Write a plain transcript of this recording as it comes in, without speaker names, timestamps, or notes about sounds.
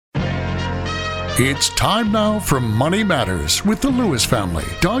It's time now for Money Matters with the Lewis family.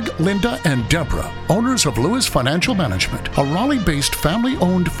 Doug, Linda, and Deborah, owners of Lewis Financial Management, a Raleigh-based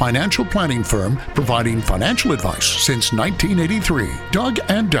family-owned financial planning firm providing financial advice since 1983. Doug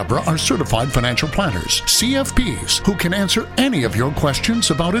and Deborah are certified financial planners, CFPs, who can answer any of your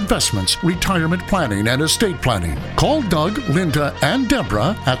questions about investments, retirement planning, and estate planning. Call Doug, Linda, and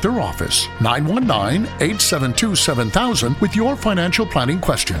Deborah at their office, 919-872-7000, with your financial planning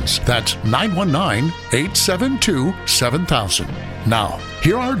questions. That's 919-872-7000. Now,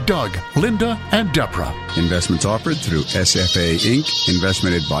 here are Doug, Linda, and Deborah. Investments offered through SFA Inc.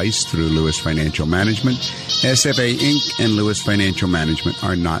 Investment advice through Lewis Financial Management. SFA Inc. and Lewis Financial Management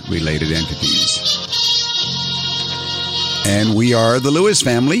are not related entities. And we are the Lewis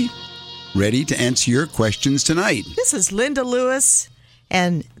family, ready to answer your questions tonight. This is Linda Lewis,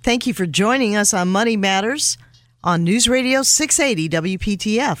 and thank you for joining us on Money Matters on News Radio 680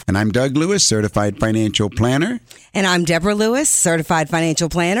 WPTF. And I'm Doug Lewis, certified financial planner. And I'm Deborah Lewis, certified financial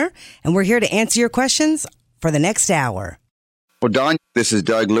planner. And we're here to answer your questions for the next hour. Well, Don, this is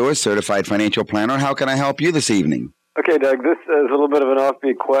Doug Lewis, certified financial planner. How can I help you this evening? Okay, Doug, this is a little bit of an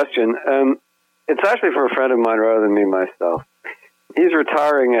offbeat question. It's actually for a friend of mine rather than me myself. He's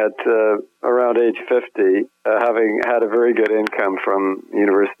retiring at around age 50, having had a very good income from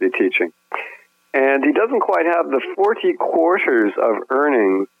university teaching. And he doesn't quite have the 40 quarters of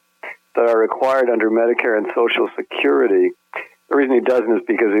earnings that are required under Medicare and Social Security. The reason he doesn't is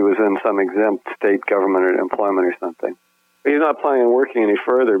because he was in some exempt state government or employment or something. But he's not planning on working any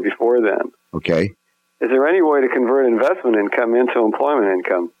further before then. Okay. Is there any way to convert investment income into employment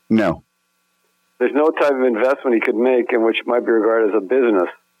income? No. There's no type of investment he could make in which might be regarded as a business.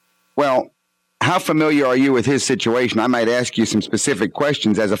 Well, how familiar are you with his situation? I might ask you some specific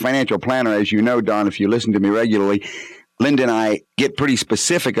questions. As a financial planner, as you know, Don, if you listen to me regularly, Linda and I get pretty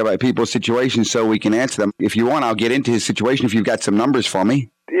specific about people's situations so we can answer them. If you want, I'll get into his situation if you've got some numbers for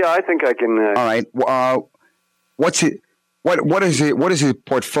me. Yeah, I think I can. All right. What does his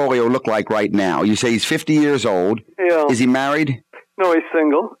portfolio look like right now? You say he's 50 years old. Yeah. Is he married? No, he's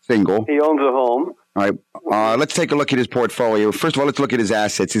single. Single. He owns a home. All right. Let's take a look at his portfolio. First of all, let's look at his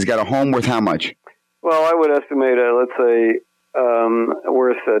assets. He's got a home worth how much? Well, I would estimate, let's say,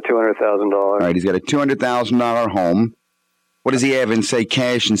 worth $200,000. All right. He's got a $200,000 home. What does he have in, say,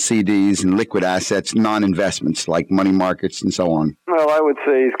 cash and CDs and liquid assets, non-investments like money markets and so on? Well, I would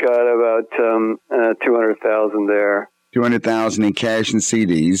say he's got about $200,000 there. $200,000 in cash and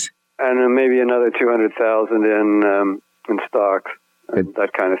CDs, and maybe another $200,000 in stocks.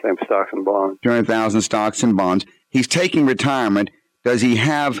 That kind of thing, stocks and bonds. 200,000 stocks and bonds. He's taking retirement. Does he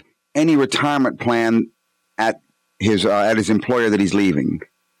have any retirement plan at his employer that he's leaving?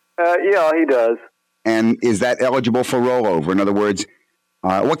 Yeah, he does. And is that eligible for rollover? In other words,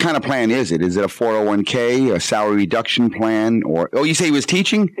 what kind of plan is it? Is it a 401k, a salary reduction plan, or you say he was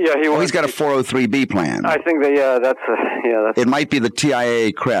teaching? Yeah, he was. He's got a 403b plan. I think that's. It might be the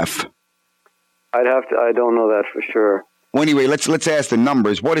TIAA CREF. I don't know that for sure. Well, anyway, let's ask the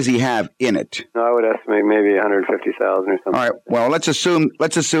numbers. What does he have in it? No, I would estimate maybe $150,000 or something. All right. Well, let's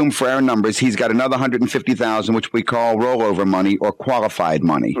assume for our numbers he's got another $150,000, which we call rollover money or qualified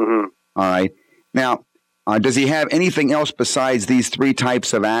money. Mm-hmm. All right. Now, does he have anything else besides these three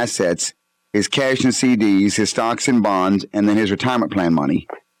types of assets? His cash and CDs, his stocks and bonds, and then his retirement plan money?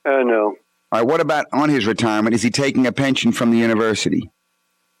 No. All right. What about on his retirement? Is he taking a pension from the university?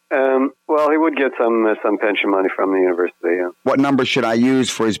 Well, he would get some pension money from the university, yeah. What number should I use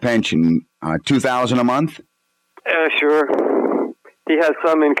for his pension? $2,000 a month? Sure. He has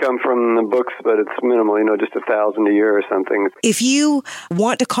some income from the books, but it's minimal, just $1,000 a year or something. If you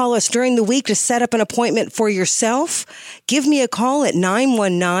want to call us during the week to set up an appointment for yourself, give me a call at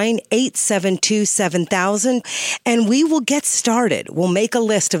 919-872-7000, and we will get started. We'll make a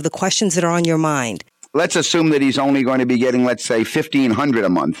list of the questions that are on your mind. Let's assume that he's only going to be getting, let's say, $1,500 a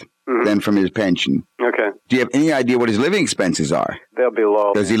month then from his pension. Okay. Do you have any idea what his living expenses are? They'll be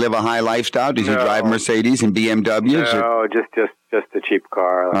low. Does he live a high lifestyle? Does he drive Mercedes and BMWs? No, just a cheap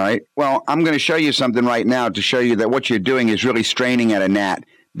car. All right. Well, I'm going to show you something right now to show you that what you're doing is really straining at a gnat,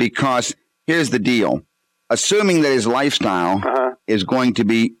 because here's the deal. Assuming that his lifestyle is going to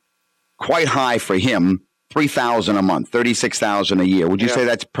be quite high for him, $3,000 a month, $36,000 a year. Would you say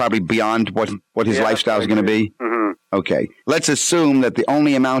that's probably beyond what his lifestyle is going to be? Mm-hmm. Okay. Let's assume that the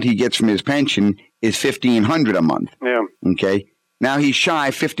only amount he gets from his pension is $1,500 a month. Yeah. Okay. Now he's shy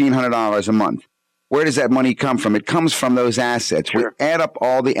 $1,500 a month. Where does that money come from? It comes from those assets. Sure. We add up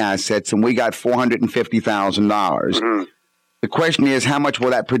all the assets, and we got $450,000. Mm-hmm. The question is, how much will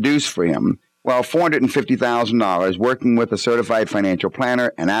that produce for him? Well, $450,000 working with a certified financial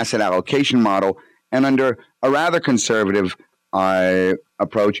planner, an asset allocation model, and under a rather conservative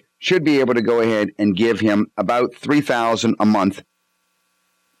approach, should be able to go ahead and give him about $3,000 a month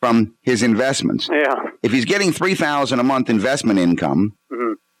from his investments. Yeah. If he's getting $3,000 a month investment income,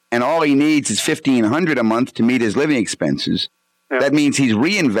 and all he needs is $1,500 a month to meet his living expenses, that means he's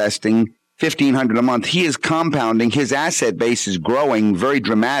reinvesting $1,500 a month. He is compounding. His asset base is growing very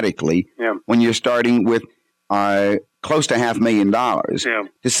dramatically when you're starting with close to $500,000. Yeah.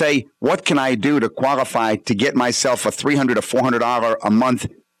 To say, what can I do to qualify to get myself a $300 or $400 a month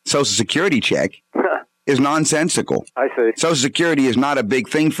Social Security check is nonsensical. I see. Social Security is not a big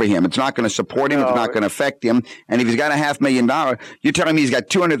thing for him. It's not going to support him. No. It's not going to affect him. And if he's got a $500,000, you're telling me he's got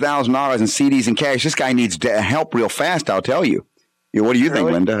 $200,000 in CDs and cash. This guy needs help real fast, I'll tell you. What do you think,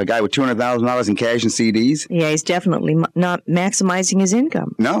 Linda? A guy with $200,000 in cash and CDs? Yeah, he's definitely not maximizing his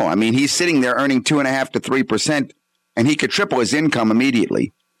income. No, I mean, he's sitting there earning 2.5% to 3%, and he could triple his income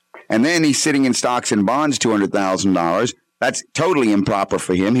immediately. And then he's sitting in stocks and bonds, $200,000. That's totally improper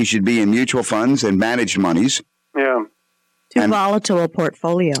for him. He should be in mutual funds and managed monies. Yeah. Too volatile a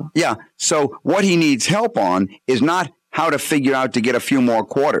portfolio. Yeah. So what he needs help on is not how to figure out to get a few more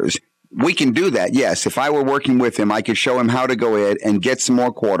quarters. We can do that, yes. If I were working with him, I could show him how to go ahead and get some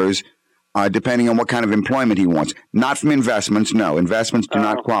more quarters, depending on what kind of employment he wants. Not from investments, no. Investments do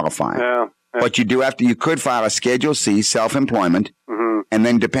not qualify. Yeah. But you could file a Schedule C, self-employment, and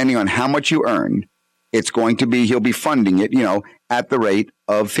then depending on how much you earn, he'll be funding it, at the rate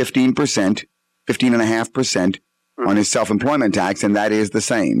of 15%, 15.5% on his self-employment tax, and that is the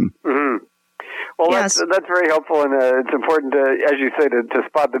same. Well, yes. that's very helpful, and it's important to, as you say, to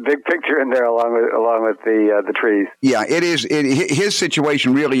spot the big picture in there along with the trees. Yeah, it is. His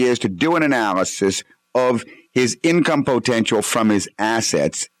situation really is to do an analysis of his income potential from his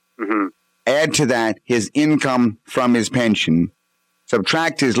assets, add to that his income from his pension,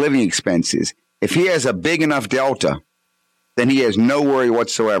 subtract his living expenses. If he has a big enough delta, then he has no worry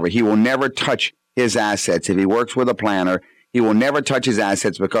whatsoever. He will never touch his assets. If he works with a planner, he will never touch his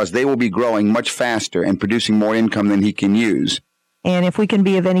assets because they will be growing much faster and producing more income than he can use. And if we can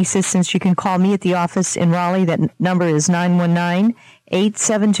be of any assistance, you can call me at the office in Raleigh. That number is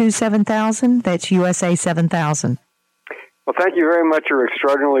 919-872-7000. That's USA 7000. Well, thank you very much. You're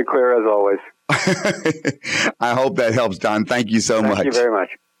extraordinarily clear, as always. I hope that helps, Don. Thank you so much. Thank you very much.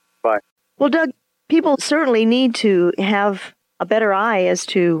 Bye. Well, Doug, people certainly need to have a better eye as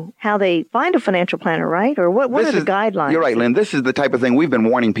to how they find a financial planner, right? Or what are the guidelines? You're right, Lynn. This is the type of thing we've been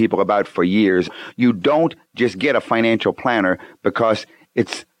warning people about for years. You don't just get a financial planner because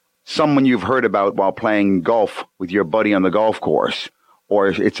it's someone you've heard about while playing golf with your buddy on the golf course, or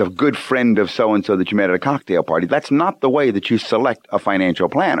it's a good friend of so-and-so that you met at a cocktail party. That's not the way that you select a financial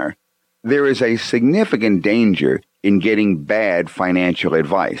planner. There is a significant danger in getting bad financial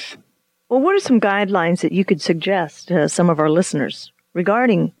advice. Well, what are some guidelines that you could suggest to some of our listeners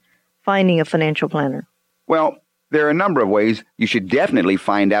regarding finding a financial planner? Well, there are a number of ways. You should definitely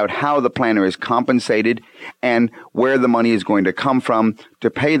find out how the planner is compensated and where the money is going to come from to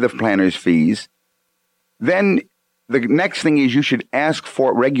pay the planner's fees. Then the next thing is you should ask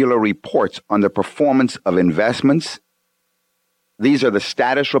for regular reports on the performance of investments. These are the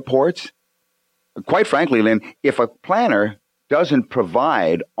status reports. Quite frankly, Lynn, if a planner doesn't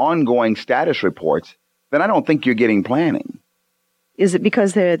provide ongoing status reports, then I don't think you're getting planning. Is it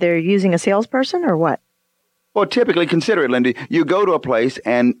because they're using a salesperson or what? Well, typically, consider it, Linda. You go to a place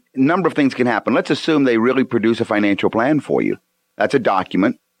and a number of things can happen. Let's assume they really produce a financial plan for you. That's a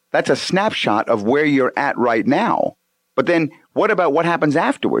document. That's a snapshot of where you're at right now. But then what about what happens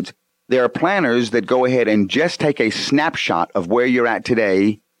afterwards? There are planners that go ahead and just take a snapshot of where you're at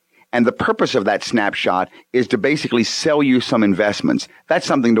today. And the purpose of that snapshot is to basically sell you some investments. That's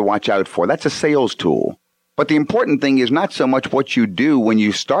something to watch out for. That's a sales tool. But the important thing is not so much what you do when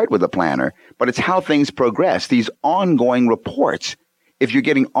you start with a planner, but it's how things progress, these ongoing reports, if you're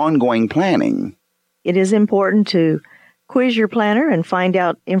getting ongoing planning. It is important to quiz your planner and find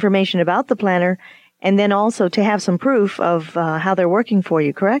out information about the planner, and then also to have some proof of how they're working for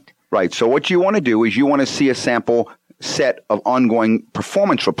you, correct? Right. So what you want to do is you want to see a sample set of ongoing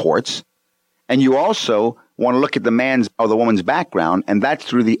performance reports, and you also want to look at the man's or the woman's background, and that's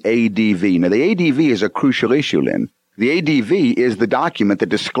through the ADV. Now, the ADV is a crucial issue, Lynn. The ADV is the document that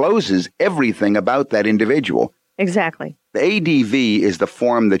discloses everything about that individual. Exactly. The ADV is the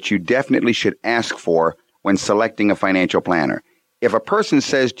form that you definitely should ask for when selecting a financial planner. If a person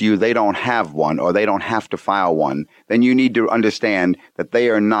says to you they don't have one or they don't have to file one, then you need to understand that they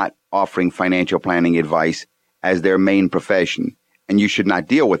are not offering financial planning advice as their main profession. and you should not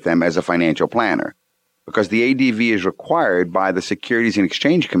deal with them as a financial planner because the ADV is required by the Securities and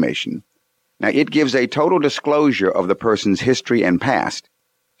Exchange Commission. Now, it gives a total disclosure of the person's history and past.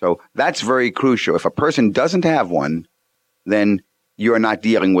 So that's very crucial. If a person doesn't have one, then you're not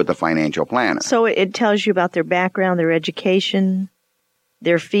dealing with a financial planner. So it tells you about their background, their education,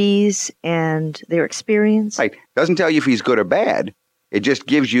 their fees, and their experience? Right. Doesn't tell you if he's good or bad. It just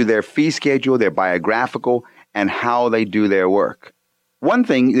gives you their fee schedule, their biographical, and how they do their work. One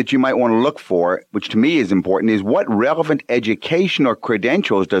thing that you might want to look for, which to me is important, is what relevant education or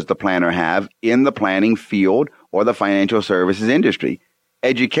credentials does the planner have in the planning field or the financial services industry?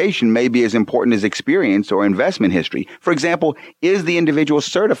 Education may be as important as experience or investment history. For example, is the individual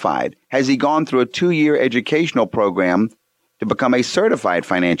certified? Has he gone through a 2-year educational program to become a certified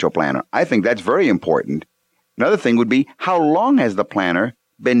financial planner? I think that's very important. Another thing would be, how long has the planner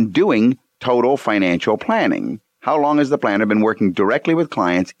been doing total financial planning? How long has the planner been working directly with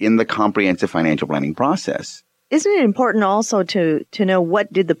clients in the comprehensive financial planning process? Isn't it important also to know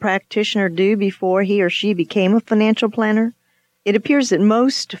what did the practitioner do before he or she became a financial planner? It appears that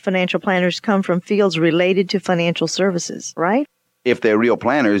most financial planners come from fields related to financial services, right? If they're real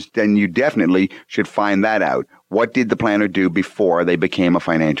planners, then you definitely should find that out. What did the planner do before they became a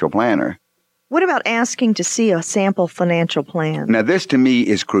financial planner? What about asking to see a sample financial plan? Now, this to me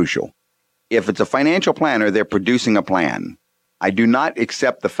is crucial. If it's a financial planner, they're producing a plan. I do not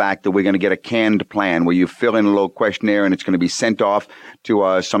accept the fact that we're going to get a canned plan where you fill in a little questionnaire and it's going to be sent off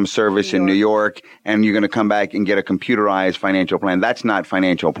to some service in New York and you're going to come back and get a computerized financial plan. That's not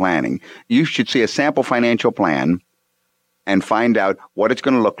financial planning. You should see a sample financial plan and find out what it's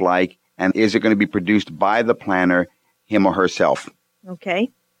going to look like and is it going to be produced by the planner, him or herself. Okay.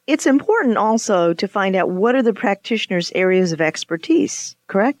 It's important also to find out what are the practitioner's areas of expertise,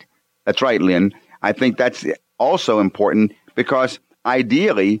 correct? That's right, Lynn. I think that's also important because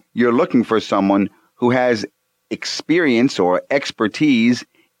ideally you're looking for someone who has experience or expertise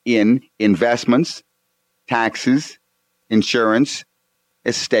in investments, taxes, insurance,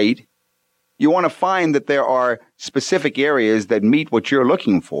 estate. You want to find that there are specific areas that meet what you're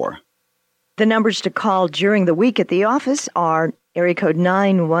looking for. The numbers to call during the week at the office are area code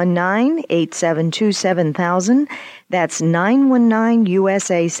 919-872-7000. That's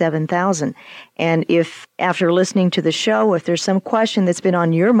 919-USA-7000. And if, after listening to the show, if there's some question that's been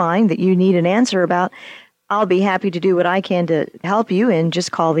on your mind that you need an answer about, I'll be happy to do what I can to help you and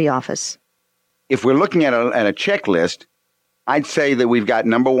just call the office. If we're looking at a checklist, I'd say that we've got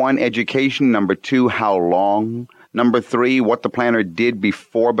number 1, education, number 2, how long, number 3, what the planner did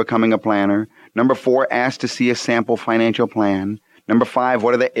before becoming a planner, number 4, ask to see a sample financial plan, number 5,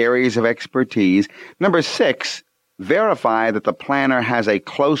 what are the areas of expertise, number 6, verify that the planner has a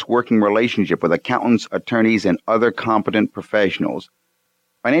close working relationship with accountants, attorneys, and other competent professionals.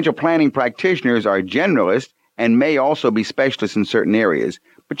 Financial planning practitioners are generalists and may also be specialists in certain areas,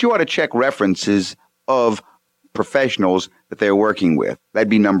 but you ought to check references of professionals that they're working with. That'd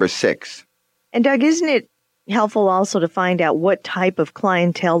be number 6. And Doug, isn't it helpful also to find out what type of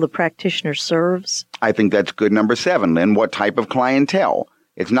clientele the practitioner serves? I think that's good number 7, Lynn. What type of clientele?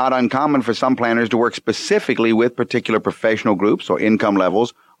 It's not uncommon for some planners to work specifically with particular professional groups or income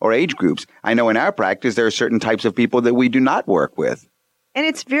levels or age groups. I know in our practice there are certain types of people that we do not work with. And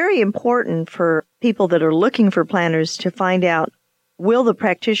it's very important for people that are looking for planners to find out, will the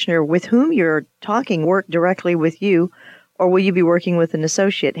practitioner with whom you're talking work directly with you, or will you be working with an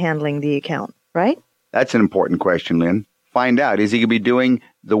associate handling the account, right? That's an important question, Lynn. Find out, is he going to be doing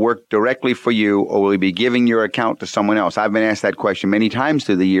the work directly for you, or will he be giving your account to someone else? I've been asked that question many times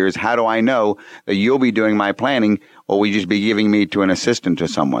through the years. How do I know that you'll be doing my planning, or will you just be giving me to an assistant to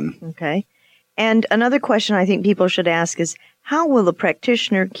someone? Okay. And another question I think people should ask is, how will the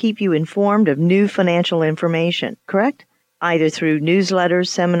practitioner keep you informed of new financial information, correct? Either through newsletters,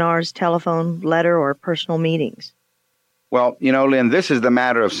 seminars, telephone, letter, or personal meetings. Well, Lynn, this is the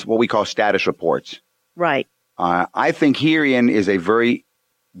matter of what we call status reports. Right. I think herein is a very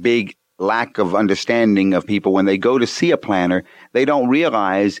big lack of understanding of people. When they go to see a planner, they don't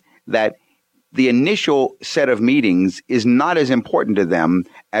realize that the initial set of meetings is not as important to them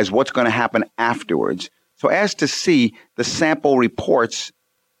as what's going to happen afterwards. So ask to see the sample reports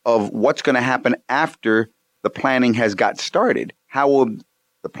of what's going to happen after the planning has got started. How will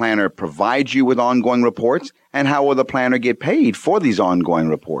the planner provide you with ongoing reports, and how will the planner get paid for these ongoing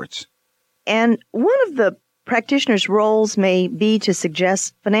reports? And one of the practitioner's roles may be to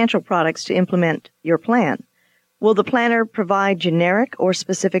suggest financial products to implement your plan. Will the planner provide generic or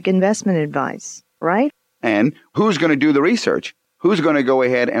specific investment advice, right? And who's going to do the research? Who's going to go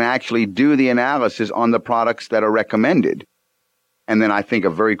ahead and actually do the analysis on the products that are recommended? And then I think a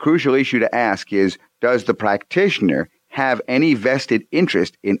very crucial issue to ask is, does the practitioner have any vested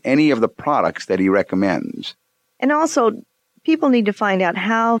interest in any of the products that he recommends? And also, people need to find out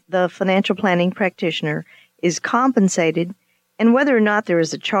how the financial planning practitioner is compensated and whether or not there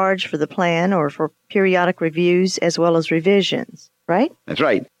is a charge for the plan or for periodic reviews as well as revisions, right? That's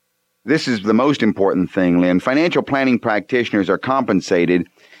right. This is the most important thing, Lynn. Financial planning practitioners are compensated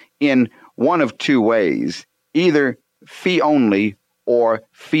in one of two ways, either fee only or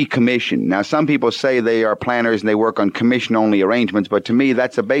fee commission. Now, some people say they are planners and they work on commission-only arrangements, but to me,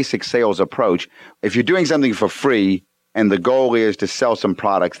 that's a basic sales approach. If you're doing something for free and the goal is to sell some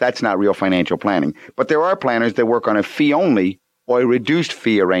products, that's not real financial planning. But there are planners that work on a fee-only or a reduced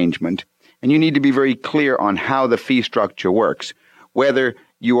fee arrangement, and you need to be very clear on how the fee structure works, whether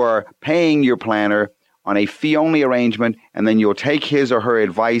you are paying your planner on a fee-only arrangement and then you'll take his or her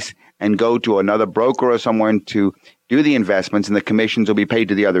advice and go to another broker or someone to do the investments and the commissions will be paid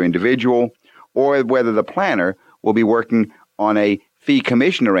to the other individual, or whether the planner will be working on a fee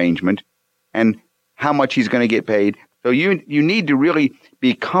commission arrangement and how much he's going to get paid. So you need to really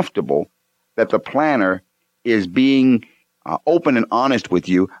be comfortable that the planner is being open and honest with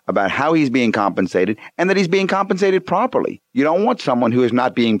you about how he's being compensated and that he's being compensated properly. You don't want someone who is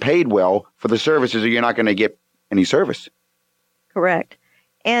not being paid well for the services or you're not going to get any service. Correct.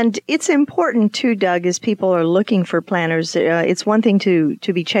 And it's important too, Doug, as people are looking for planners. It's one thing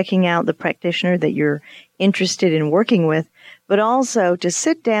to be checking out the practitioner that you're interested in working with, but also to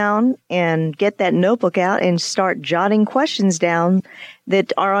sit down and get that notebook out and start jotting questions down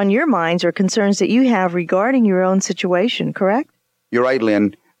that are on your minds or concerns that you have regarding your own situation, correct? You're right,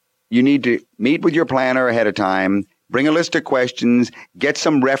 Lynn. You need to meet with your planner ahead of time, bring a list of questions, get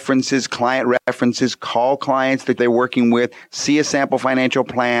some references, client references, call clients that they're working with, see a sample financial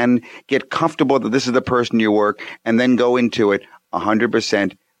plan, get comfortable that this is the person you work, and then go into it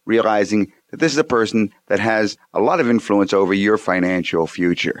 100% realizing that this is a person that has a lot of influence over your financial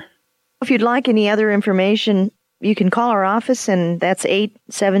future. If you'd like any other information, you can call our office, and that's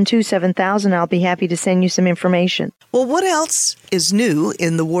 872-7000. I'll be happy to send you some information. Well, what else is new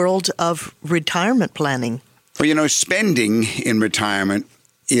in the world of retirement planning? Well, spending in retirement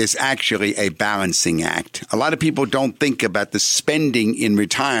is actually a balancing act. A lot of people don't think about the spending in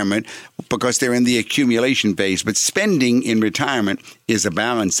retirement because they're in the accumulation phase, but spending in retirement is a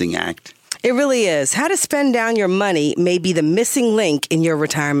balancing act. It really is. How to spend down your money may be the missing link in your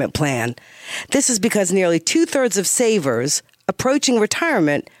retirement plan. This is because nearly 2/3 of savers approaching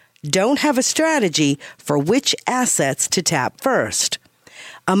retirement don't have a strategy for which assets to tap first.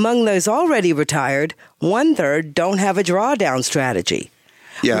 Among those already retired, 1/3 don't have a drawdown strategy.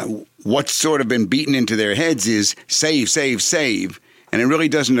 Yeah, what's sort of been beaten into their heads is save, save, save. And it really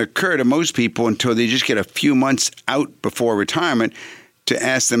doesn't occur to most people until they just get a few months out before retirement to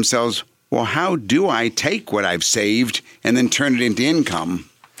ask themselves, well, how do I take what I've saved and then turn it into income?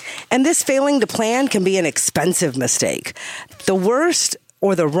 And this failing to plan can be an expensive mistake. The worst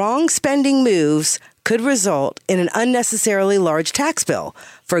or the wrong spending moves could result in an unnecessarily large tax bill,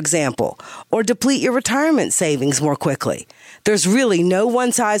 for example, or deplete your retirement savings more quickly. There's really no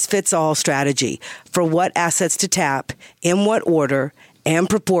one-size-fits-all strategy for what assets to tap, in what order, and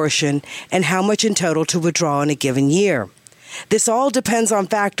proportion, and how much in total to withdraw in a given year. This all depends on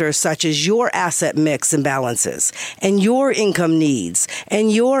factors such as your asset mix and balances, and your income needs, and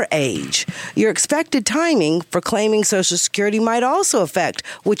your age. Your expected timing for claiming Social Security might also affect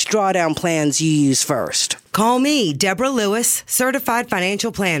which drawdown plans you use first. Call me, Deborah Lewis, Certified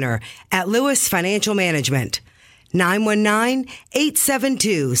Financial Planner at Lewis Financial Management.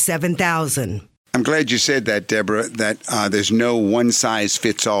 919-872-7000. I'm glad you said that, Deborah, that there's no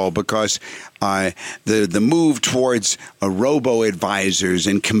one-size-fits-all because the move towards robo-advisors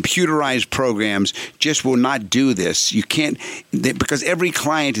and computerized programs just will not do this. You can't, because every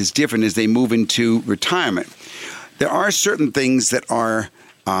client is different as they move into retirement. There are certain things that are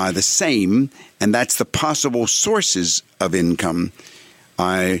the same, and that's the possible sources of income.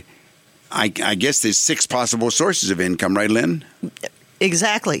 I guess there's 6 possible sources of income, right, Lynn?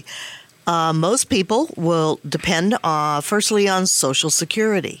 Exactly. Most people will depend, firstly, on Social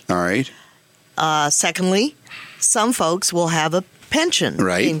Security. All right. Secondly, some folks will have a pension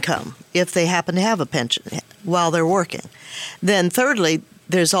income if they happen to have a pension while they're working. Then thirdly,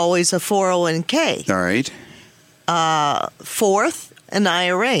 there's always a 401k. All right. Fourth, an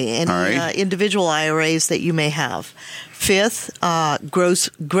IRA, any individual IRAs that you may have. Fifth,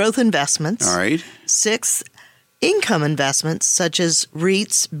 growth investments. All right. Sixth, income investments such as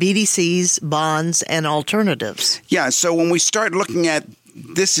REITs, BDCs, bonds, and alternatives. Yeah, so when we start looking at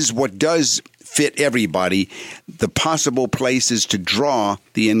this is what does fit everybody, the possible places to draw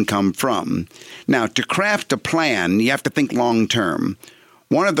the income from. Now, to craft a plan, you have to think long term.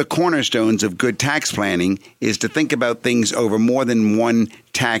 One of the cornerstones of good tax planning is to think about things over more than one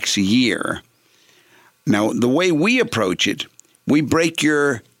tax year. Now, the way we approach it, we break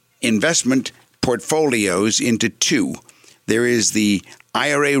your investment portfolios into two. There is the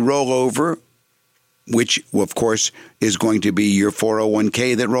IRA rollover, which, of course, is going to be your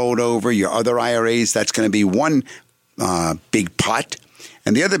 401k that rolled over, your other IRAs. That's going to be one big pot.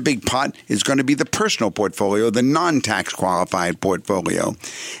 And the other big pot is going to be the personal portfolio, the non-tax qualified portfolio.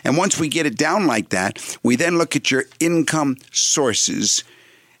 And once we get it down like that, we then look at your income sources.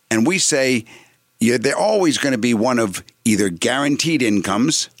 And we say they're always going to be one of either guaranteed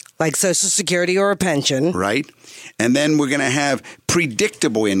incomes, like Social Security or a pension. Right. And then we're going to have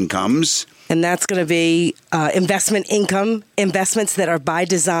predictable incomes. And that's going to be investment income, investments that are by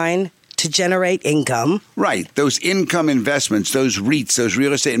design to generate income. Right. Those income investments, those REITs, those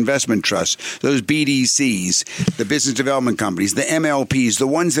real estate investment trusts, those BDCs, the business development companies, the MLPs, the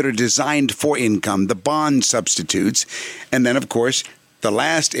ones that are designed for income, the bond substitutes. And then, of course, the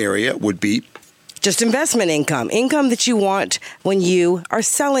last area would be just investment income that you want when you are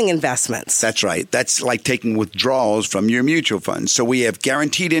selling investments. That's right. That's like taking withdrawals from your mutual funds. So we have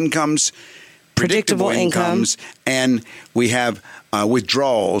guaranteed incomes, predictable incomes, and we have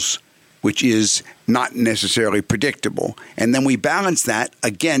withdrawals, which is not necessarily predictable. And then we balance that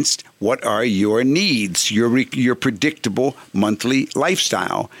against what are your needs, your predictable monthly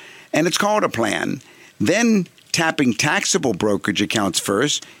lifestyle. And it's called a plan. Then tapping taxable brokerage accounts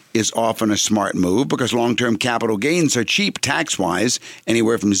first is often a smart move because long-term capital gains are cheap tax-wise,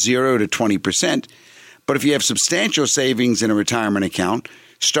 anywhere from 0 to 20%. But if you have substantial savings in a retirement account,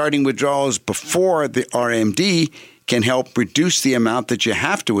 starting withdrawals before the RMD can help reduce the amount that you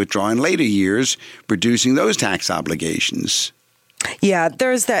have to withdraw in later years, reducing those tax obligations. Yeah,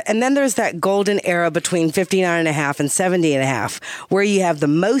 there's that. And then there's that golden era between 59.5 and 70.5, where you have the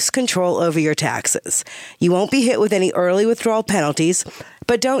most control over your taxes. You won't be hit with any early withdrawal penalties,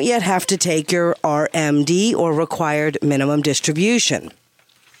 but don't yet have to take your RMD or required minimum distribution.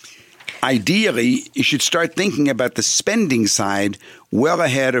 Ideally, you should start thinking about the spending side well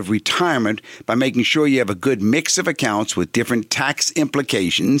ahead of retirement by making sure you have a good mix of accounts with different tax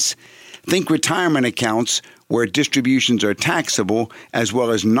implications. Think retirement accounts where distributions are taxable, as well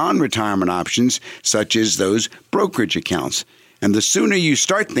as non-retirement options, such as those brokerage accounts. And the sooner you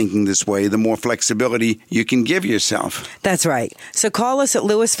start thinking this way, the more flexibility you can give yourself. That's right. So call us at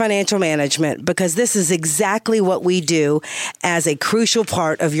Lewis Financial Management because this is exactly what we do as a crucial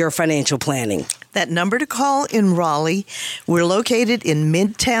part of your financial planning. That number to call in Raleigh, we're located in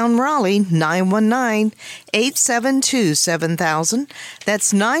Midtown Raleigh, 919-872-7000.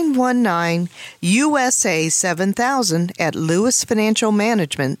 That's 919-USA-7000 at Lewis Financial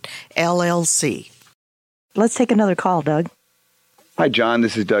Management, LLC. Let's take another call, Doug. Hi, John.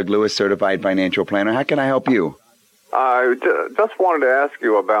 This is Doug Lewis, Certified Financial Planner. How can I help you? I just wanted to ask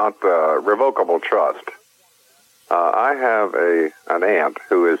you about the revocable trust. I have an aunt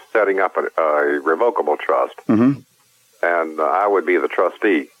who is setting up a revocable trust, and I would be the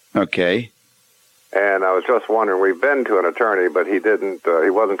trustee. Okay. And I was just wondering, we've been to an attorney, but he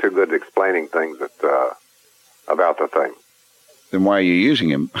wasn't too good at explaining things about the thing. Then why are you using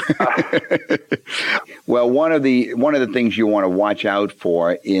him? Well, one of the things you want to watch out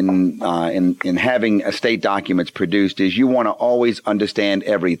for in having estate documents produced is you want to always understand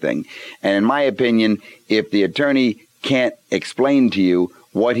everything. And in my opinion, if the attorney can't explain to you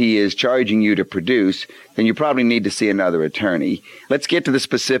what he is charging you to produce, then you probably need to see another attorney. Let's get to the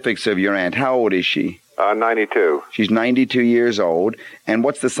specifics of your aunt. How old is she? 92. She's 92 years old. And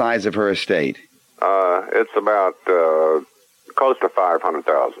what's the size of her estate? It's about close to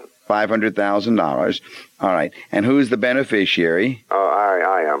 $500,000. $500,000. All right. And who's the beneficiary?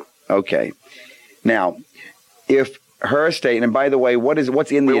 I am. Okay. Now, if her estate, and by the way,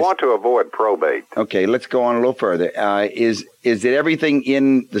 what's in the... We want to avoid probate. Okay, let's go on a little further. Is it everything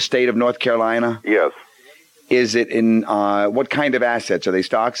in the state of North Carolina? Yes. Is it in what kind of assets? Are they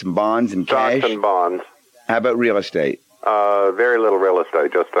stocks and bonds and cash? Stocks and bonds. How about real estate? Very little real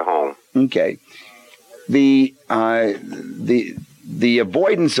estate, just a home. Okay. The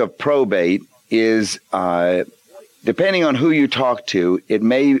avoidance of probate is, depending on who you talk to, it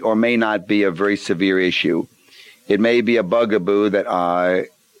may or may not be a very severe issue. It may be a bugaboo that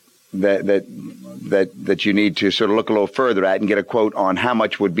you need to sort of look a little further at and get a quote on how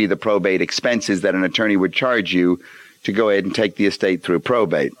much would be the probate expenses that an attorney would charge you to go ahead and take the estate through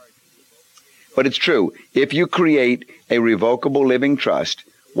probate. But it's true. If you create a revocable living trust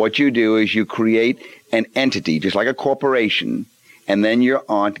what you do is you create an entity, just like a corporation, and then your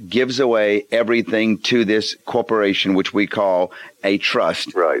aunt gives away everything to this corporation, which we call a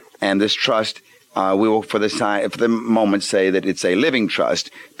trust. Right. And this trust, we will, for the moment, say that it's a living trust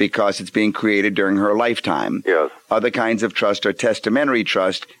because it's being created during her lifetime. Yes. Other kinds of trust are testamentary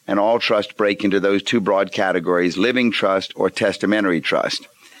trust, and all trusts break into those two broad categories, living trust or testamentary trust.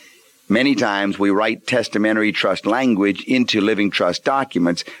 Many times we write testamentary trust language into living trust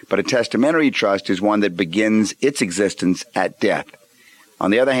documents, but a testamentary trust is one that begins its existence at death.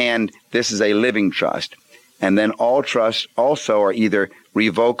 On the other hand, this is a living trust. And then all trusts also are either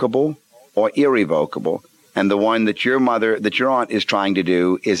revocable or irrevocable. And the one that your aunt is trying to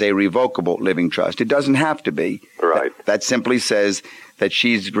do is a revocable living trust. It doesn't have to be. Right. That simply says that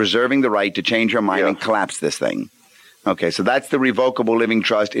she's reserving the right to change her mind and collapse this thing. Okay, so that's the revocable living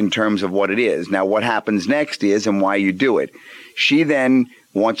trust in terms of what it is. Now, what happens next is, and why you do it, she then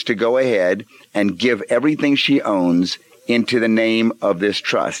wants to go ahead and give everything she owns into the name of this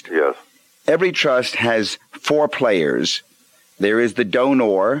trust. Yes. Every trust has 4 players. There is the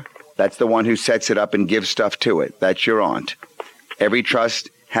donor. That's the one who sets it up and gives stuff to it. That's your aunt. Every trust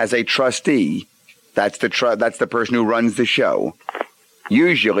has a trustee. That's the person who runs the show.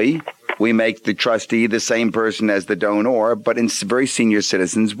 Usually, we make the trustee the same person as the donor, but in very senior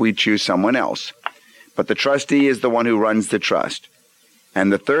citizens, we choose someone else. But the trustee is the one who runs the trust.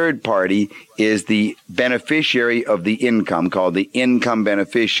 And the third party is the beneficiary of the income, called the income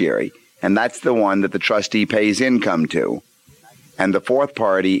beneficiary. And that's the one that the trustee pays income to. And the fourth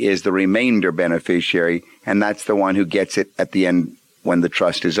party is the remainder beneficiary, and that's the one who gets it at the end when the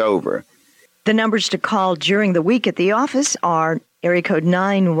trust is over. The numbers to call during the week at the office are area code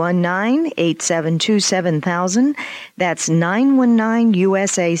 919-872-7000. That's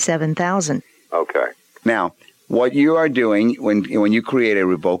 919-USA-7000. Okay. Now, what you are doing when you create a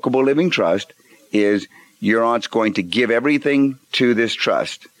revocable living trust is your aunt's going to give everything to this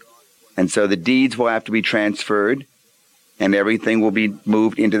trust. And so the deeds will have to be transferred, and everything will be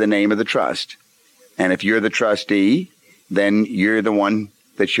moved into the name of the trust. And if you're the trustee, then you're the one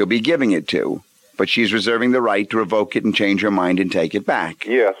that she'll be giving it to. But she's reserving the right to revoke it and change her mind and take it back.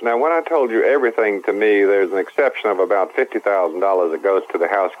 Yes. Now, when I told you everything to me, there's an exception of about $50,000 that goes to the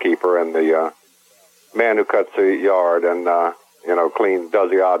housekeeper and the man who cuts the yard and, does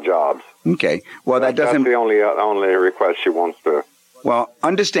the odd jobs. Okay. Well, that's the only request she wants to. Well,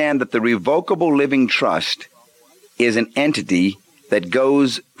 understand that the revocable living trust is an entity that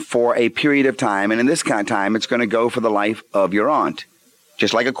goes for a period of time, and in this kind of time, it's going to go for the life of your aunt,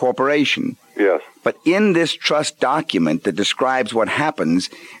 just like a corporation. Yes. But in this trust document that describes what happens,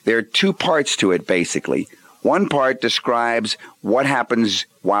 there are 2 parts to it, basically. One part describes what happens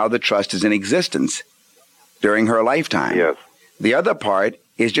while the trust is in existence during her lifetime. Yes. The other part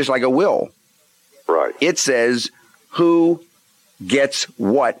is just like a will. Right. It says who gets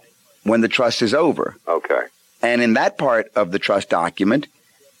what when the trust is over. Okay. And in that part of the trust document,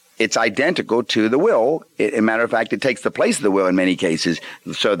 it's identical to the will. As a matter of fact, it takes the place of the will in many cases.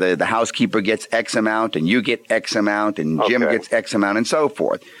 So the housekeeper gets X amount, and you get X amount, and Jim gets X amount, and so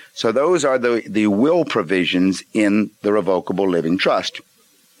forth. So those are the will provisions in the revocable living trust.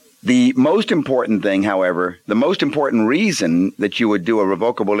 The most important thing, however, the most important reason that you would do a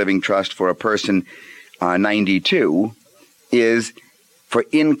revocable living trust for a person 92 is for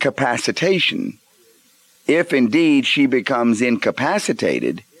incapacitation. If indeed she becomes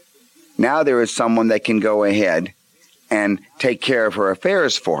incapacitated, now there is someone that can go ahead and take care of her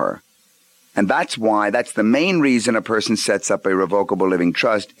affairs for her. And that's the main reason a person sets up a revocable living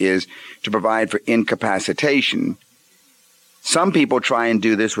trust, is to provide for incapacitation. Some people try and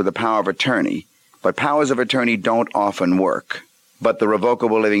do this with a power of attorney, but powers of attorney don't often work. But the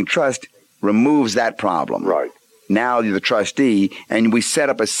revocable living trust removes that problem. Right. Now you're the trustee, and we set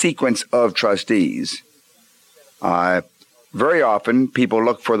up a sequence of trustees. Very often, people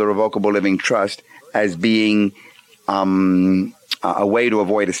look for the revocable living trust as being a way to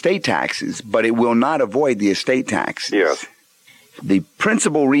avoid estate taxes, but it will not avoid the estate taxes. Yes. The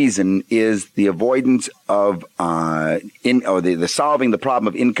principal reason is the avoidance of the solving the problem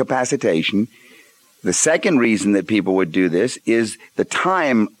of incapacitation. The second reason that people would do this is the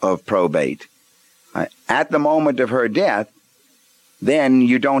time of probate. At the moment of her death, then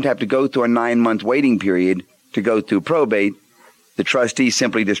you don't have to go through a 9-month waiting period to go through probate. The trustee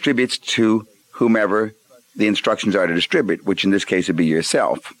simply distributes to whomever the instructions are to distribute, which in this case would be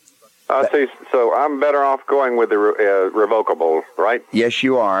yourself. I see. So I'm better off going with the revocable, right? Yes,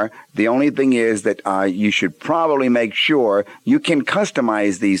 you are. The only thing is that you should probably make sure you can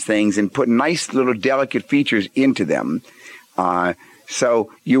customize these things and put nice little delicate features into them.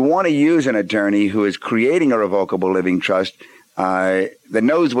 So you want to use an attorney who is creating a revocable living trust that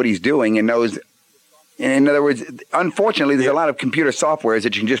knows what he's doing and knows. In other words, unfortunately, there's a lot of computer softwares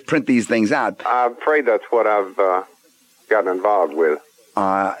that you can just print these things out. I'm afraid that's what I've gotten involved with.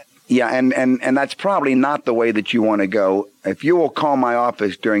 Yeah, and that's probably not the way that you want to go. If you will call my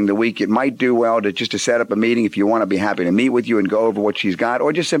office during the week, it might do well to set up a meeting if you want to be happy to meet with you and go over what she's got.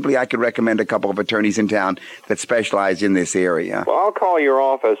 Or just simply, I could recommend a couple of attorneys in town that specialize in this area. Well, I'll call your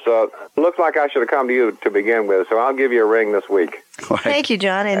office. Looks like I should have come to you to begin with, so I'll give you a ring this week. Thank you,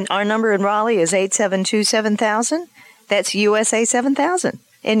 John. And our number in Raleigh is 872-7000. That's USA 7000.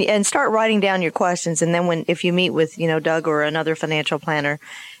 And start writing down your questions. And then if you meet with, Doug or another financial planner,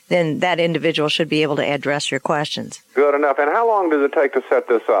 then that individual should be able to address your questions. Good enough. And how long does it take to set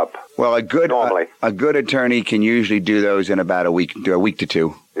this up? Well, a good attorney can usually do those in about a week to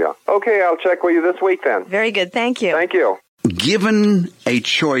two. Yeah. Okay, I'll check with you this week then. Very good. Thank you. Thank you. Given a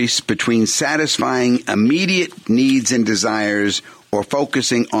choice between satisfying immediate needs and desires or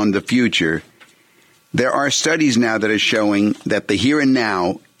focusing on the future, there are studies now that are showing that the here and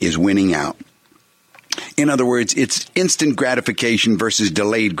now is winning out. In other words, it's instant gratification versus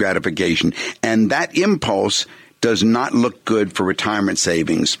delayed gratification. And that impulse does not look good for retirement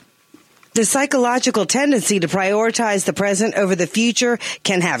savings. The psychological tendency to prioritize the present over the future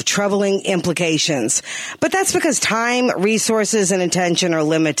can have troubling implications. But that's because time, resources, and attention are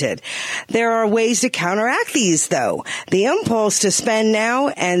limited. There are ways to counteract these, though. The impulse to spend now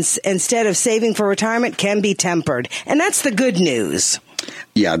and instead of saving for retirement can be tempered. And that's the good news.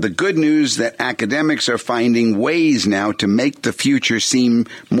 Yeah, the good news that academics are finding ways now to make the future seem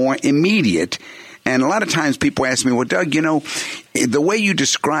more immediate. And a lot of times people ask me, well, Doug, the way you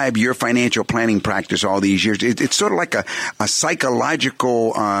describe your financial planning practice all these years, it's sort of like a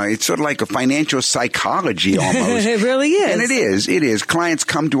psychological, it's sort of like a financial psychology almost. It really is. And it is. Clients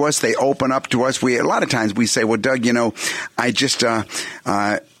come to us, they open up to us. A lot of times we say, well, Doug, I just,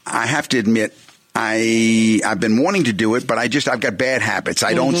 I have to admit, I've been wanting to do it, but I've got bad habits.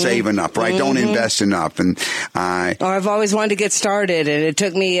 I don't save enough, or I don't invest enough, or I've always wanted to get started, and it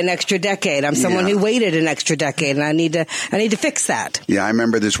took me an extra decade. I'm someone who waited an extra decade, and I need to fix that. Yeah, I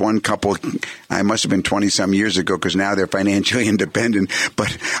remember this one couple. I must have been 20 some years ago because now they're financially independent.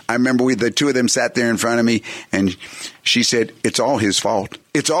 But I remember the two of them sat there in front of me, and she said, "It's all his fault.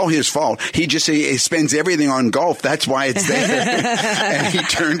 It's all his fault. He spends everything on golf. That's why it's there." And he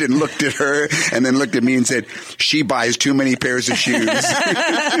turned and looked at her and then looked at me and said, "She buys too many pairs of shoes."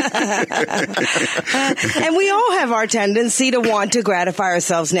 And we all have our tendency to want to gratify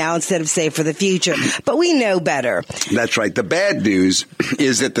ourselves now instead of save for the future. But we know better. That's right. The bad news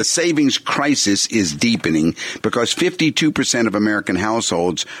is that the savings crisis is deepening because 52% of American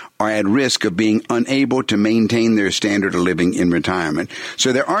households are at risk of being unable to maintain their standard of living in retirement.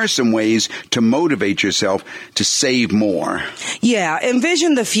 So there are some ways to motivate yourself to save more. Yeah,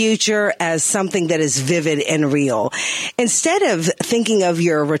 envision the future as something that is vivid and real. Instead of thinking of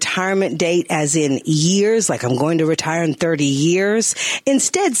your retirement date as in years, like I'm going to retire in 30 years,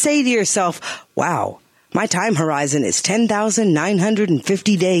 instead say to yourself, wow, my time horizon is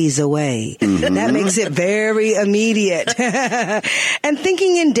 10,950 days away. Mm-hmm. That makes it very immediate. And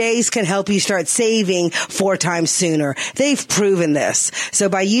thinking in days can help you start saving 4 times sooner. They've proven this. So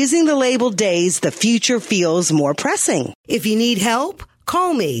by using the label days, the future feels more pressing. If you need help,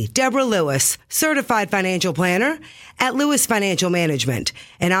 call me, Deborah Lewis, certified financial planner at Lewis Financial Management,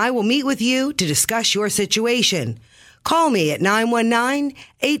 and I will meet with you to discuss your situation. Call me at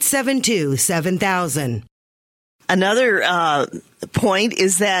 919-872-7000. Another point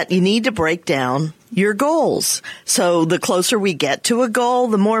is that you need to break down your goals. So the closer we get to a goal,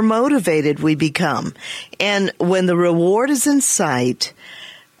 the more motivated we become. And when the reward is in sight,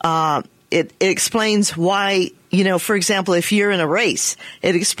 it explains why, for example, if you're in a race,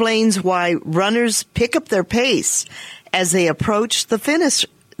 it explains why runners pick up their pace as they approach the finish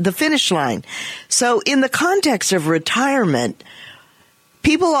line. So in the context of retirement,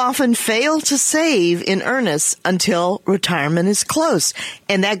 people often fail to save in earnest until retirement is close.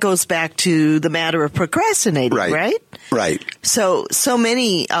 And that goes back to the matter of procrastinating, right? Right. So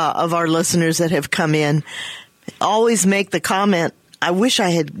many of our listeners that have come in always make the comment, I wish I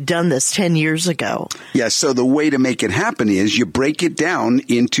had done this 10 years ago. Yes, so the way to make it happen is you break it down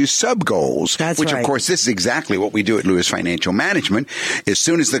into sub-goals. Which, of course, this is exactly what we do at Lewis Financial Management. As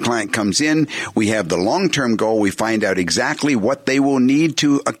soon as the client comes in, we have the long-term goal. We find out exactly what they will need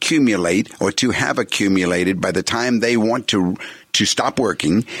to accumulate or to have accumulated by the time they want to stop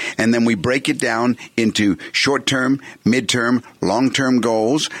working, and then we break it down into short-term, mid-term, long-term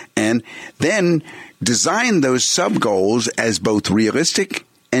goals, and then design those sub-goals as both realistic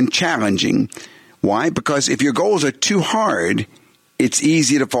and challenging. Why? Because if your goals are too hard, it's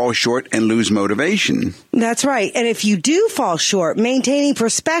easy to fall short and lose motivation. That's right. And if you do fall short, maintaining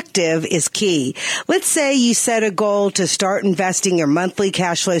perspective is key. Let's say you set a goal to start investing your monthly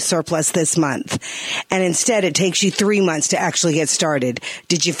cash flow surplus this month, and instead it takes you 3 months to actually get started.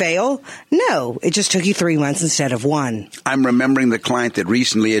 Did you fail? No, it just took you 3 months instead of 1. I'm remembering the client that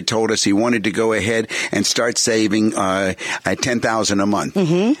recently had told us he wanted to go ahead and start saving at $10,000 a month.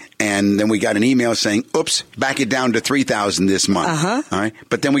 Mm-hmm. And then we got an email saying, oops, back it down to $3,000 this month. All right.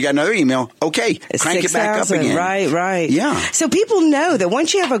 But then we got another email. Okay, crank it back up again. Right. Yeah. So people know that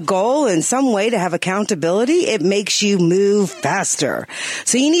once you have a goal and some way to have accountability, it makes you move faster.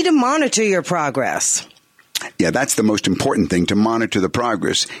 So you need to monitor your progress. Yeah, that's the most important thing, to monitor the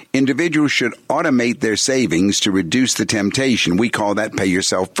progress. Individuals should automate their savings to reduce the temptation. We call that pay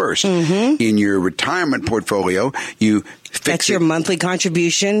yourself first. Mm-hmm. In your retirement portfolio, you That's your monthly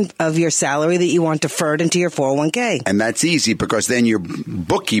contribution of your salary that you want deferred into your 401k. And that's easy because then your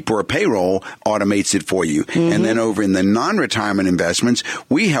bookkeeper or payroll automates it for you. Mm-hmm. And then over in the non-retirement investments,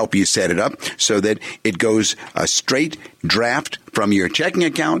 we help you set it up so that it goes a straight draft from your checking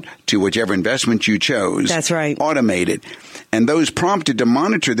account to whichever investment you chose. That's right. Automated. And those prompted to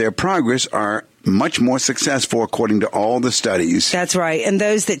monitor their progress are much more successful according to all the studies. That's right. And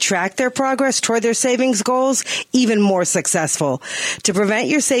those that track their progress toward their savings goals, even more successful. To prevent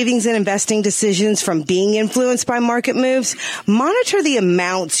your savings and investing decisions from being influenced by market moves, monitor the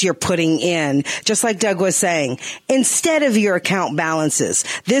amounts you're putting in, just like Doug was saying, instead of your account balances.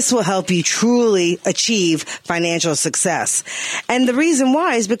 This will help you truly achieve financial success. And the reason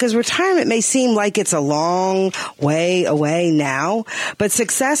why is because retirement may seem like it's a long way away now, but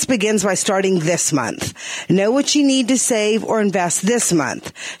success begins by starting this month. Know what you need to save or invest this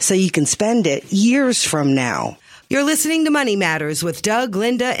month so you can spend it years from now. You're listening to Money Matters with Doug,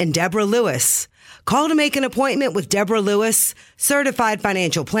 Linda, and Deborah Lewis. Call to make an appointment with Deborah Lewis, certified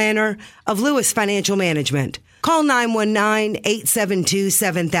financial planner of Lewis Financial Management. Call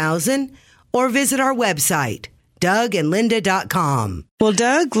 919-872-7000 or visit our website, DougAndLinda.com. Well,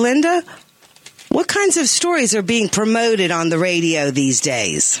 Doug, Linda, what kinds of stories are being promoted on the radio these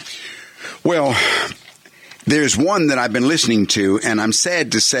days? Well, there's one that I've been listening to, and I'm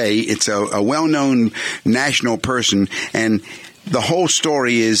sad to say it's a well-known national person, and the whole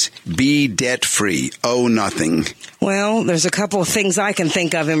story is be debt-free, owe nothing. Well, there's a couple of things I can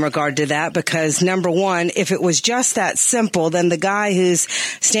think of in regard to that because, number one, if it was just that simple, then the guy who's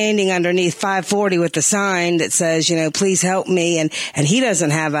standing underneath 540 with the sign that says, please help me, and he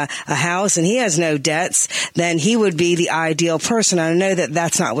doesn't have a house and he has no debts, then he would be the ideal person. I know that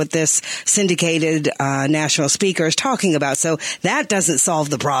that's not what this syndicated national speaker is talking about, so that doesn't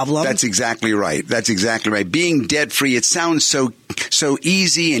solve the problem. That's exactly right. Being debt-free, it sounds so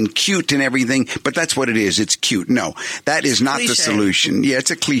easy and cute and everything, but that's what it is. It's cute. No, that is not the solution. Yeah,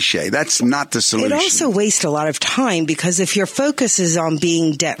 it's a cliche. That's not the solution. It also wastes a lot of time because if your focus is on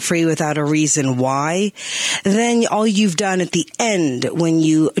being debt-free without a reason why, then all you've done at the end when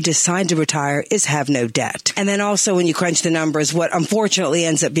you decide to retire is have no debt. And then also when you crunch the numbers, what unfortunately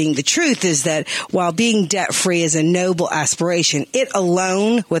ends up being the truth is that while being debt-free is a noble aspiration, it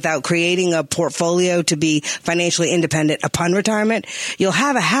alone, without creating a portfolio to be financially independent upon retirement, you'll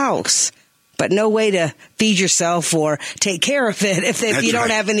have a house, but no way to feed yourself or take care of it if you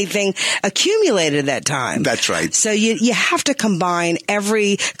don't have anything accumulated at that time. That's right. So you have to combine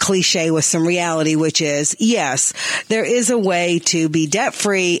every cliche with some reality, which is, yes, there is a way to be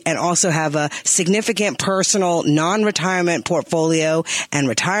debt-free and also have a significant personal non-retirement portfolio and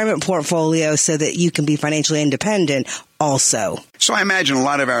retirement portfolio so that you can be financially independent also. So I imagine a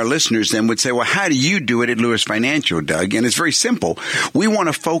lot of our listeners then would say, well, how do you do it at Lewis Financial, Doug? And it's very simple. We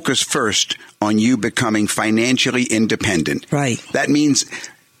want to focus first on you becoming financially independent. Right. That means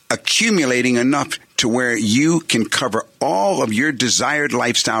accumulating enough to where you can cover all of your desired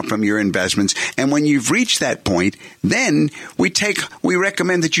lifestyle from your investments. And when you've reached that point, then we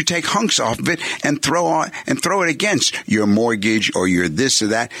recommend that you take hunks off of it and throw it against your mortgage or your this or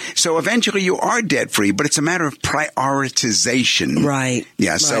that. So eventually you are debt free, but it's a matter of prioritization. Right.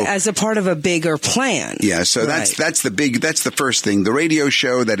 Yeah. Right. So as a part of a bigger plan. Yeah. So that's the first thing. The radio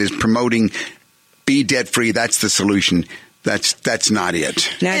show that is promoting be debt free, that's the solution. That's not it.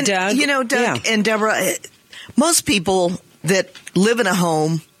 Now, Doug, Doug and Deborah, most people that live in a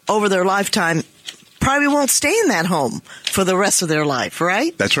home over their lifetime probably won't stay in that home for the rest of their life,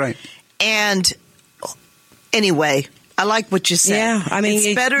 right? That's right. And anyway, I like what you said. Yeah, I mean,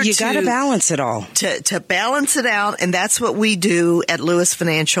 it's better you got to balance it all. To balance it out, and that's what we do at Lewis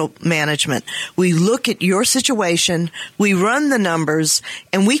Financial Management. We look at your situation, we run the numbers,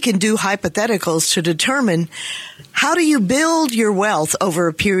 and we can do hypotheticals to determine how do you build your wealth over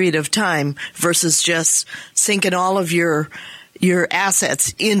a period of time versus just sinking all of your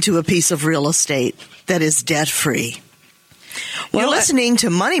assets into a piece of real estate that is debt-free. You're listening to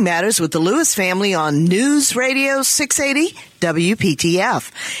Money Matters with the Lewis family on News Radio 680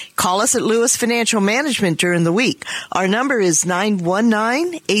 WPTF. Call us at Lewis Financial Management during the week. Our number is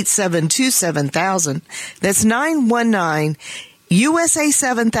 919-872-7000. That's 919-USA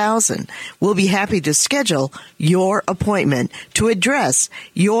 7000. We'll be happy to schedule your appointment to address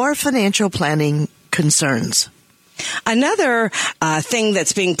your financial planning concerns. Another thing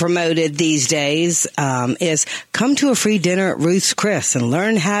that's being promoted these days is come to a free dinner at Ruth's Chris and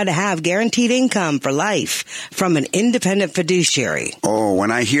learn how to have guaranteed income for life from an independent fiduciary. Oh,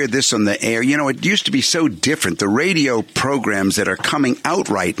 when I hear this on the air, it used to be so different. The radio programs that are coming out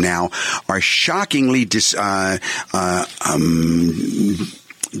right now are shockingly they're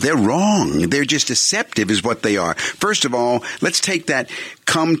wrong. They're just deceptive is what they are. First of all, let's take that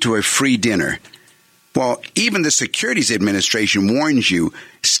come to a free dinner. Well, even the Securities Administration warns you,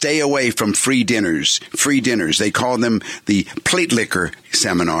 stay away from free dinners. Free dinners. They call them the plate liquor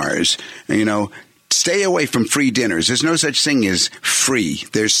seminars. Stay away from free dinners. There's no such thing as free.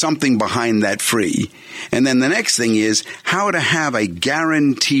 There's something behind that free. And then the next thing is how to have a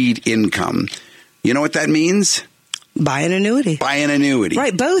guaranteed income. You know what that means? Buy an annuity. Buy an annuity.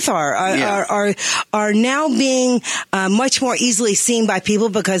 Right. Both are now being much more easily seen by people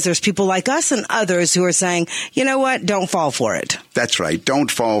because there's people like us and others who are saying, you know what, don't fall for it. That's right. Don't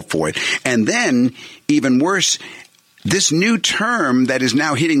fall for it. And then, even worse, this new term that is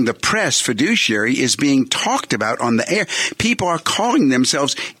now hitting the press, fiduciary, is being talked about on the air. People are calling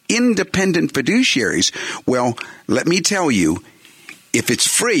themselves independent fiduciaries. Well, let me tell you, if it's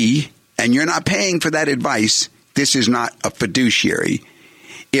free and you're not paying for that advice, this is not a fiduciary.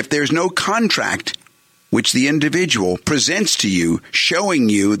 If there's no contract which the individual presents to you showing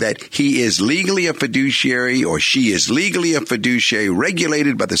you that he is legally a fiduciary or she is legally a fiduciary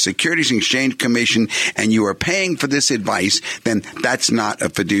regulated by the Securities and Exchange Commission and you are paying for this advice, then that's not a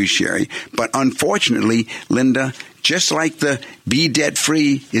fiduciary. But unfortunately, Linda, just like the Be Debt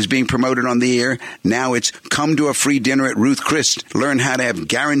Free is being promoted on the air, now it's come to a free dinner at Ruth Chris. Learn how to have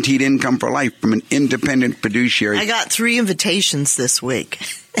guaranteed income for life from an independent fiduciary. I got 3 invitations this week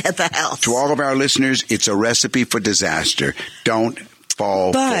at the house. To all of our listeners, it's a recipe for disaster. Don't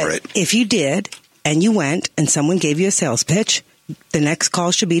fall for it. But if you did and you went and someone gave you a sales pitch, the next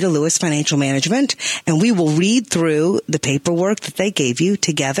call should be to Lewis Financial Management, and we will read through the paperwork that they gave you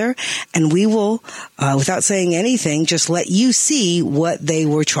together, and we will, without saying anything, just let you see what they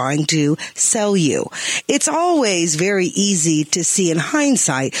were trying to sell you. It's always very easy to see in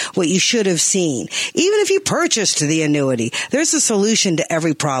hindsight what you should have seen. Even if you purchased the annuity, there's a solution to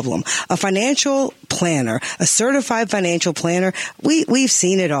every problem. A financial planner, a certified financial planner, we've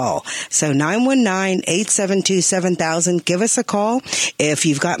seen it all. So 919-872-7000, give us a call. If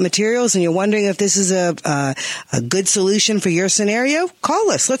you've got materials and you're wondering if this is a good solution for your scenario,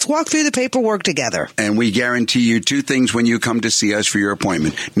 call us. Let's walk through the paperwork together. And we guarantee you 2 things when you come to see us for your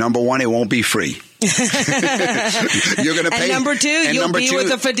appointment. Number 1, it won't be free. You're going to pay. And number 2, you'll be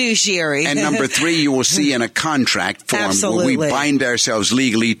with a fiduciary. And number 3, you will see in a contract form Absolutely. where we bind ourselves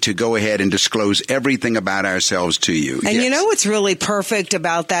legally to go ahead and disclose everything about ourselves to you. And yes. You know what's really perfect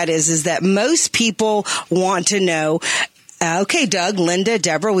about that is that most people want to know, okay, Doug, Linda,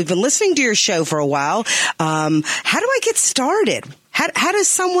 Deborah, we've been listening to your show for a while. How do I get started? How does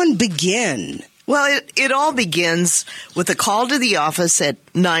someone begin? Well, it all begins with a call to the office at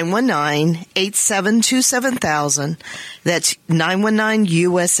 919-872-7000. That's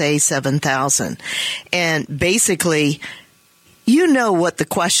 919-USA 7000. And basically, you know what the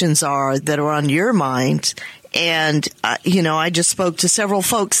questions are that are on your mind. And, I just spoke to several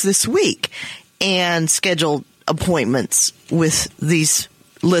folks this week and scheduled appointments with these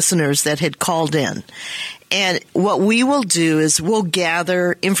listeners that had called in. And what we will do is we'll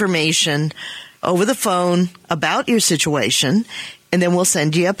gather information over the phone about your situation, and then we'll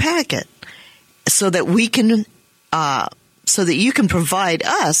send you a packet so that we can, so that you can provide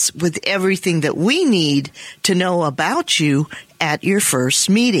us with everything that we need to know about you at your first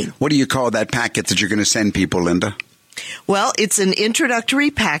meeting. What do you call that packet that you're going to send people, Linda? Well, it's an introductory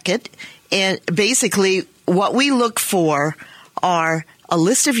packet, and basically what we look for are a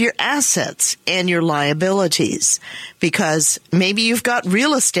list of your assets and your liabilities, because maybe you've got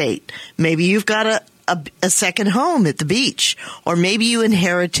real estate, maybe you've got a second home at the beach, or maybe you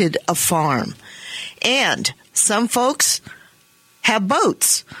inherited a farm. And some folks have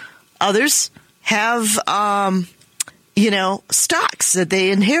boats. Others have, stocks that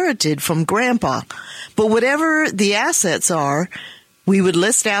they inherited from grandpa. But whatever the assets are, we would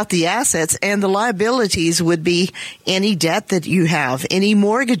list out the assets, and the liabilities would be any debt that you have, any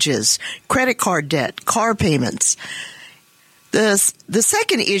mortgages, credit card debt, car payments. The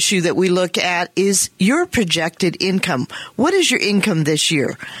second issue that we look at is your projected income. What is your income this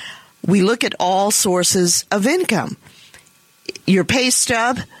year? We look at all sources of income. Your pay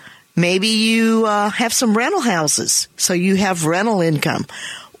stub, maybe you have some rental houses, so you have rental income.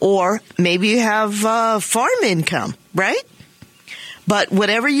 Or maybe you have farm income, right? But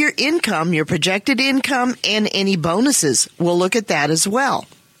whatever your income, your projected income, and any bonuses, we'll look at that as well.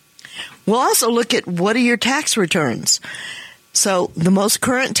 We'll also look at what are your tax returns. So the most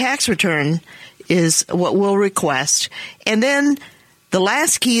current tax return is what we'll request. And then the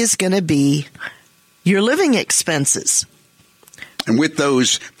last key is going to be your living expenses. And with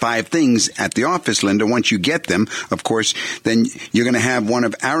those 5 things at the office, Linda, once you get them, of course, then you're going to have one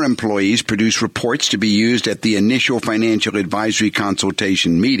of our employees produce reports to be used at the initial financial advisory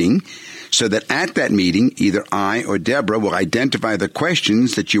consultation meeting, so that at that meeting, either I or Deborah will identify the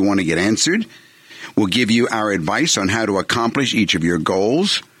questions that you want to get answered. We'll give you our advice on how to accomplish each of your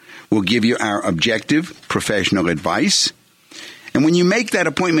goals. We'll give you our objective professional advice. And when you make that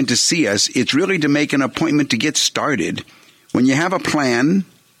appointment to see us, it's really to make an appointment to get started. When you have a plan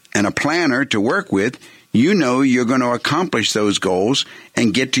and a planner to work with, you know you're going to accomplish those goals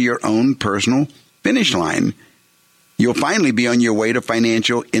and get to your own personal finish line. You'll finally be on your way to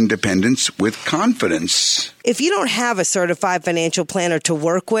financial independence with confidence. If you don't have a certified financial planner to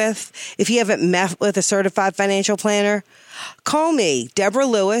work with, if you haven't met with a certified financial planner, call me, Deborah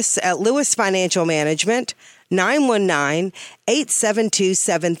Lewis, at Lewis Financial Management,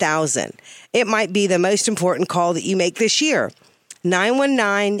 919-872-7000. It might be the most important call that you make this year.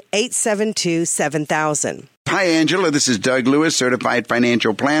 919-872-7000. Hi, Angela. This is Doug Lewis, Certified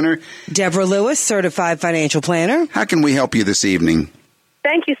Financial Planner. Deborah Lewis, Certified Financial Planner. How can we help you this evening?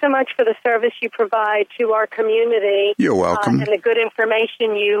 Thank you so much for the service you provide to our community. You're welcome. And the good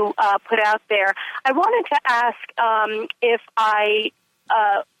information you put out there. I wanted to ask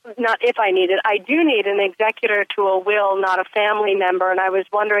I do need an executor to a will, not a family member, and I was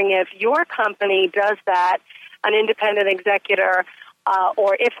wondering if your company does that, an independent executor,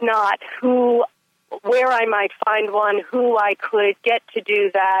 or if not, where I might find one, who I could get to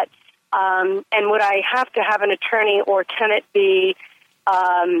do that, and would I have to have an attorney, or can it be,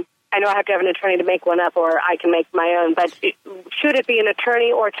 I know I have to have an attorney to make one up, or I can make my own, but should it be an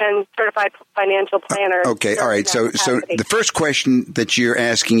attorney, or can certified financial planner? Okay, all right. So the first question that you're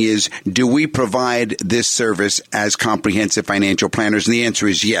asking is, do we provide this service as comprehensive financial planners? And the answer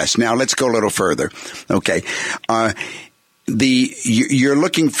is yes. Now let's go a little further. Okay. You're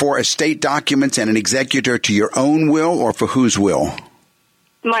looking for estate documents and an executor to your own will, or for whose will?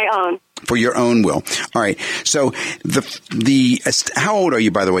 My own. For your own will. All right. So how old are you,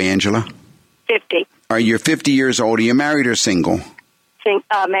 by the way, Angela? 50. All right, you're 50 years old. Are you married or single?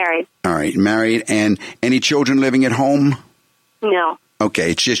 Married. All right, married. And any children living at home? No. Okay,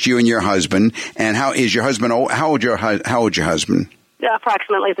 it's just you and your husband. And how is your husband old? How old your husband?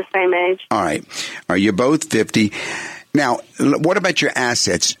 Approximately the same age. All right. Are you both 50? Now, what about your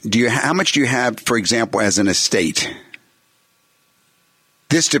assets? How much do you have, for example, as an estate?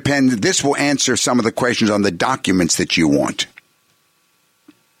 This depends. This will answer some of the questions on the documents that you want.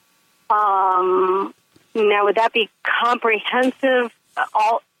 Now, would that be comprehensive?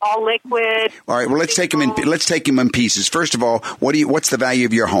 All liquid? All right. Well, let's take them in pieces. First of all, what's the value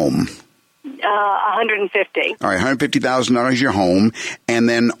of your home? $150,000. All right, $150,000 your home, and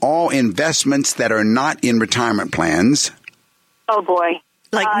then all investments that are not in retirement plans. Oh boy,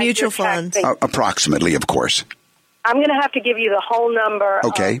 like mutual funds, approximately, of course. I'm going to have to give you the whole number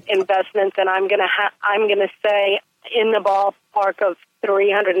of investments, and I'm going to say in the ballpark of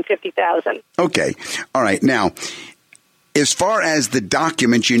 $350,000. Okay, all right. Now, as far as the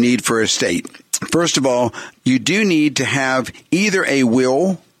documents you need for estate, first of all, you do need to have either a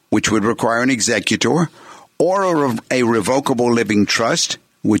will, which would require an executor, or a revocable living trust,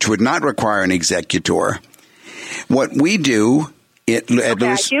 which would not require an executor. What we do at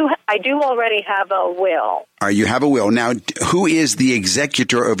Lewis... I do already have a will. You have a will. Now, who is the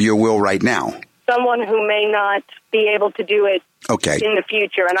executor of your will right now? Someone who may not be able to do it in the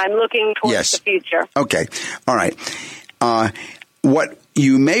future, and I'm looking towards the future. Okay. All right. What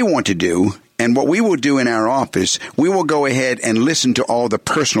you may want to do, And what we will do in our office, we will go ahead and listen to all the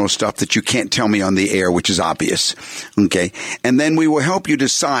personal stuff that you can't tell me on the air, which is obvious. Okay. And then we will help you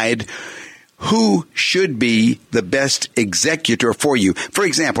decide who should be the best executor for you. For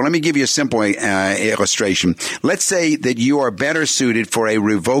example, let me give you a simple illustration. Let's say that you are better suited for a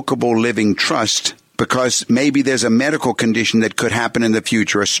revocable living trust because maybe there's a medical condition that could happen in the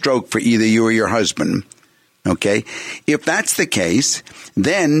future, a stroke for either you or your husband. Okay? If that's the case,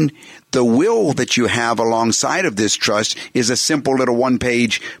 then the will that you have alongside of this trust is a simple little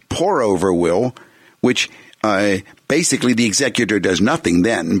one-page pour-over will, which basically the executor does nothing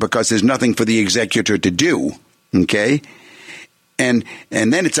then because there's nothing for the executor to do. Okay? And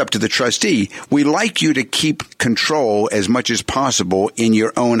then it's up to the trustee. We like you to keep control as much as possible in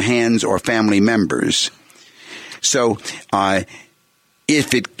your own hands or family members. So,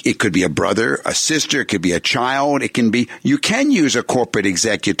 if it could be a brother, a sister, it could be a child, you can use a corporate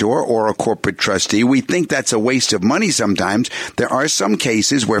executor or a corporate trustee. We think that's a waste of money sometimes. There are some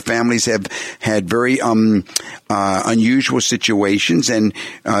cases where families have had very unusual situations, and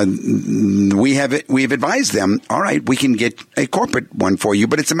we have advised them, all right, we can get a corporate one for you,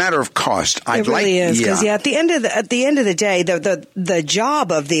 but it's a matter of cost. It really is, because at the end of the day, the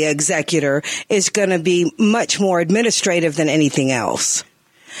job of the executor is going to be much more administrative than anything else.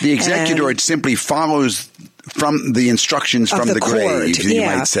 The executor, it simply follows from the instructions from the grave, you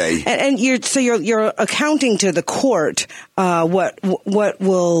might say. And you're accounting to the court what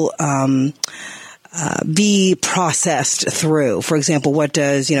will be processed through. For example, what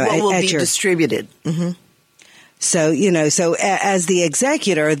does what will be distributed. Mm-hmm. So, so as the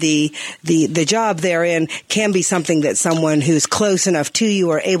executor, the job therein can be something that someone who's close enough to you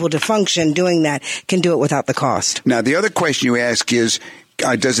or able to function doing that can do it without the cost. Now, the other question you ask is,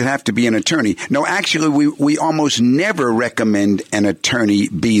 does it have to be an attorney? No, actually, we almost never recommend an attorney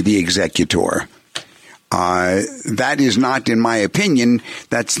be the executor. That is not, in my opinion,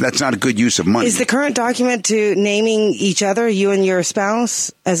 that's not a good use of money. Is the current document to naming each other, you and your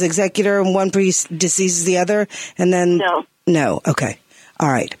spouse, as executor, and one deceases the other, and then no? Okay, all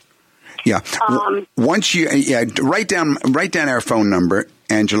right. Yeah. Once you write down our phone number,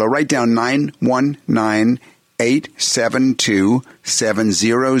 Angela. Write down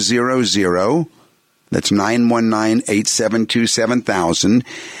 919-872-7000. That's 919-872-7000,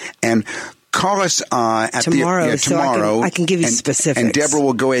 and call us at tomorrow. Tomorrow. So I can give you specifics. And Deborah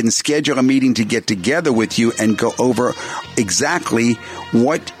will go ahead and schedule a meeting to get together with you and go over exactly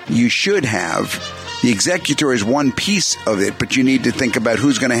what you should have. The executor is one piece of it, but you need to think about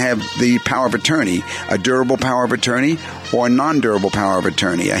who's going to have the power of attorney, a durable power of attorney or a non-durable power of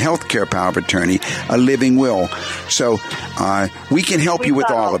attorney, a healthcare power of attorney, a living will. So we can help you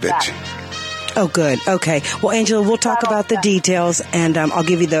with all of it. Oh, good. Okay. Well, Angela, we'll talk about the details, and I'll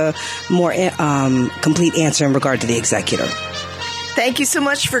give you the more complete answer in regard to the executor. Thank you so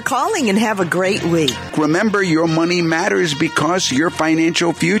much for calling, and have a great week. Remember, your money matters because your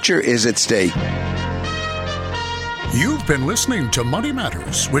financial future is at stake. You've been listening to Money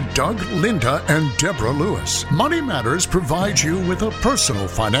Matters with Doug, Linda, and Deborah Lewis. Money Matters provides you with a personal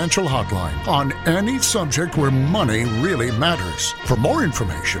financial hotline on any subject where money really matters. For more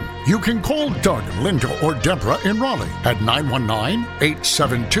information, you can call Doug, Linda, or Deborah in Raleigh at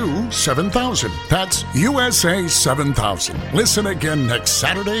 919-872-7000. That's USA 7000. Listen again next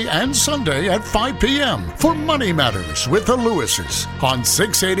Saturday and Sunday at 5 p.m. for Money Matters with the Lewises on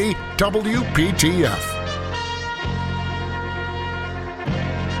 680 WPTF.